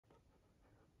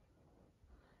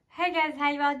Hey guys, how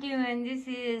y'all doing? This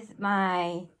is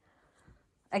my,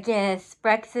 I guess,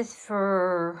 breakfast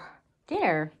for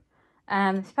dinner.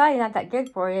 It's probably not that good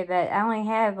for you, but I only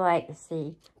have like, let's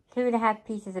see, 2.5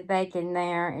 pieces of bacon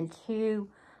there and 2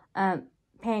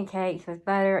 pancakes with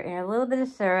butter and a little bit of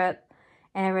syrup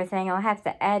and everything. I'll have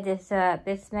to add this up.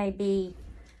 This may be,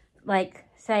 like,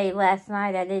 say last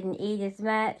night I didn't eat as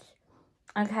much.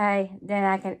 Okay, then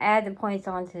I can add the points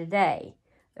on to the day,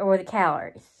 or the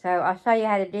calories. So I'll show you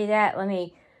how to do that. Let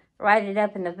me write it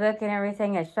up in the book and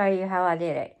everything and show you how I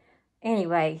did it.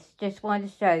 Anyways, just wanted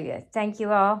to show you. Thank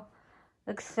you all.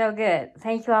 Looks so good.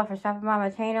 Thank you all for stopping by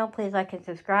my channel. Please like and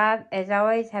subscribe. As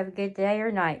always, have a good day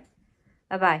or night.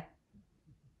 Bye-bye.